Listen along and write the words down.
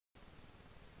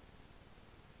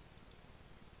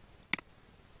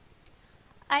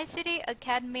ICT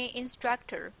Academy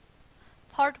Instructor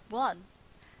Part 1.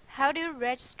 How to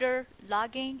register,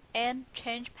 login, and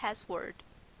change password.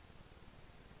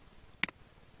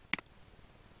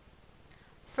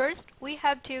 First, we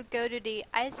have to go to the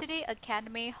Icd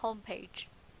Academy homepage.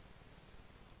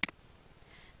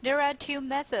 There are two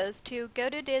methods to go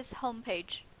to this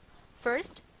homepage.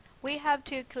 First, we have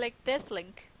to click this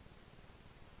link.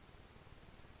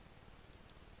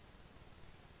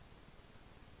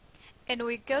 And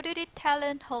we go to the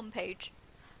Talent homepage.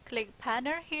 Click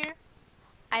Partner here,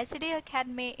 ICD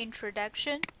Academy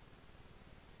Introduction,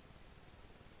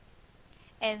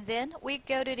 and then we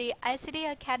go to the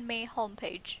ICD Academy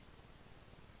homepage.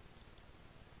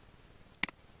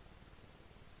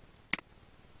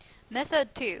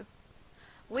 Method 2.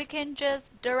 We can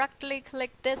just directly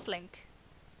click this link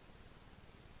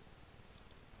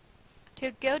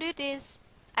to go to this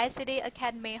ICD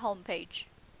Academy homepage.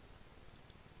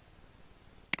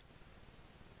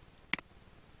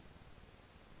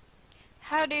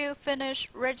 How do you finish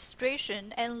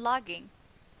registration and login?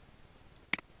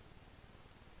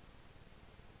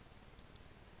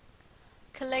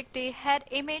 Click the head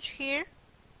image here.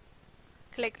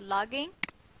 Click Login.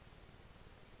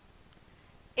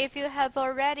 If you have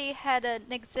already had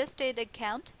an existing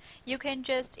account, you can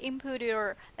just input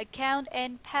your account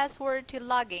and password to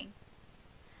login.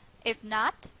 If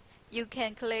not, you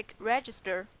can click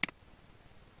Register.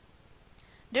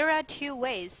 There are two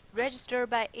ways: register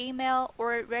by email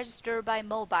or register by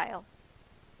mobile.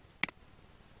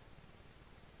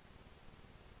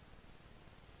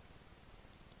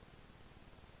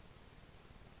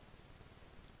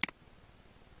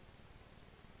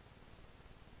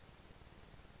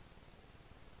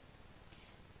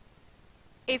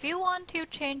 If you want to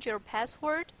change your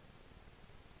password,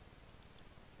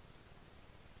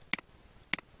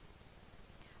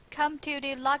 come to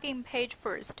the login page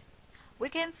first. We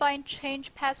can find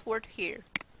Change Password here.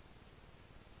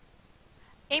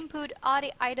 Input all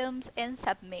the items and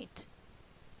submit.